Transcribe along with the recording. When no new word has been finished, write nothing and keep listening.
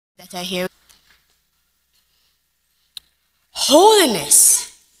that are here.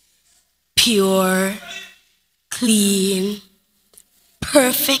 Holiness, pure, clean,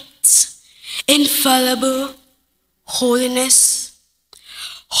 perfect, infallible. Holiness,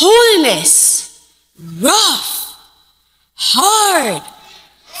 holiness, rough, hard,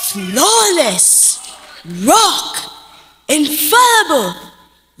 flawless, rock, infallible.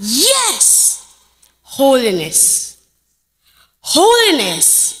 Yes, holiness.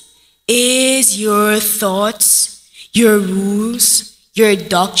 Holiness is your thoughts, your rules, your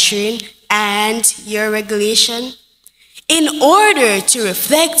doctrine, and your regulation. In order to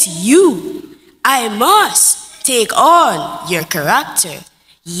reflect you, I must take on your character.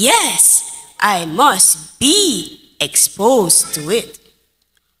 Yes, I must be exposed to it.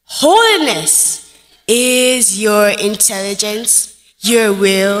 Holiness is your intelligence, your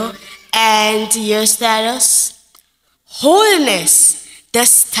will, and your status. Holiness, the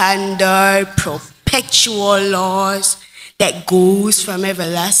standard perpetual laws that goes from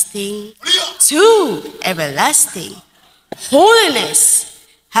everlasting to everlasting. Holiness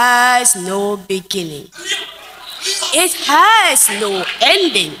has no beginning. It has no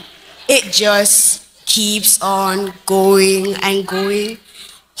ending. It just keeps on going and going.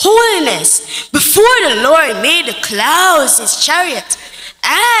 Holiness, before the Lord made the clouds his chariot,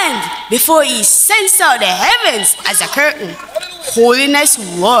 and before he sends out the heavens as a curtain, holiness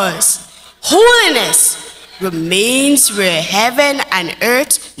was. Holiness remains where heaven and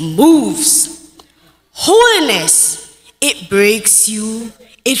earth moves. Holiness, it breaks you,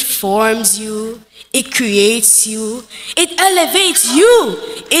 it forms you, it creates you, it elevates you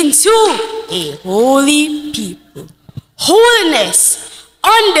into a holy people. Holiness,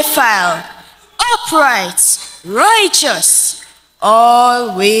 undefiled, upright, righteous,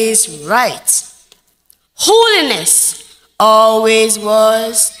 always right. Holiness always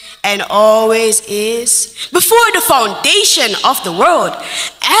was and always is, before the foundation of the world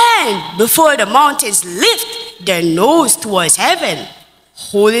and before the mountains lift their nose towards heaven.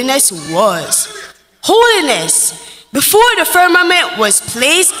 Holiness was. Holiness, before the firmament was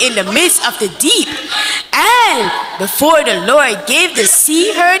placed in the midst of the deep and before the Lord gave the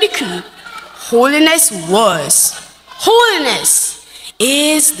sea her decree. Holiness was. Holiness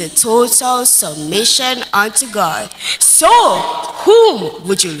is the total submission unto God. So, whom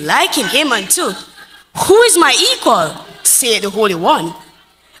would you liken him unto? Who is my equal? Saith the Holy One.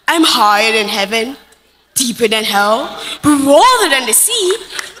 I'm higher than heaven, deeper than hell, broader than the sea,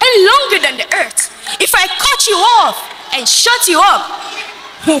 and longer than the earth. If I cut you off and shut you up,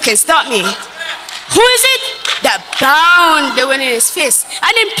 who can stop me? Who is it that bound the wind in his fist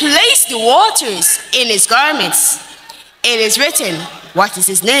and then placed the waters in his garments? It is written, what is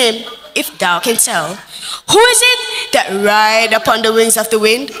his name, if thou can tell? Who is it that ride upon the wings of the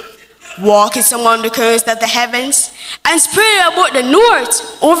wind, walketh among the currents of the heavens, and spread about the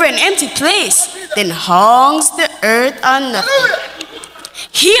north over an empty place, then hangs the earth on nothing?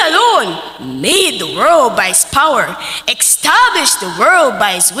 He alone made the world by his power, established the world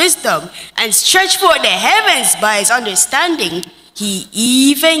by his wisdom, and stretched forth the heavens by his understanding. He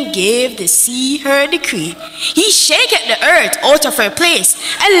even gave the sea her decree. He shaketh the earth out of her place,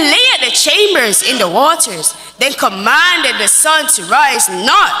 and layeth the chambers in the waters. Then commanded the sun to rise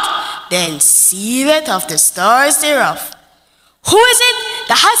not, then sealeth of the stars thereof. Who is it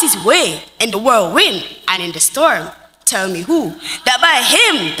that has his way in the whirlwind and in the storm? Tell me who, that by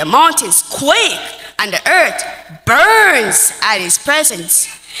him the mountains quake and the earth burns at his presence.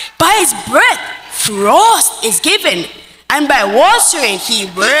 By his breath frost is given, and by watering he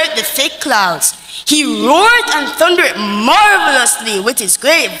whirled the thick clouds. He roared and thundered marvelously with his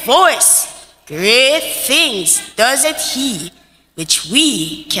great voice. Great things does it he, which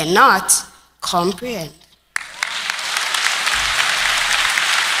we cannot comprehend.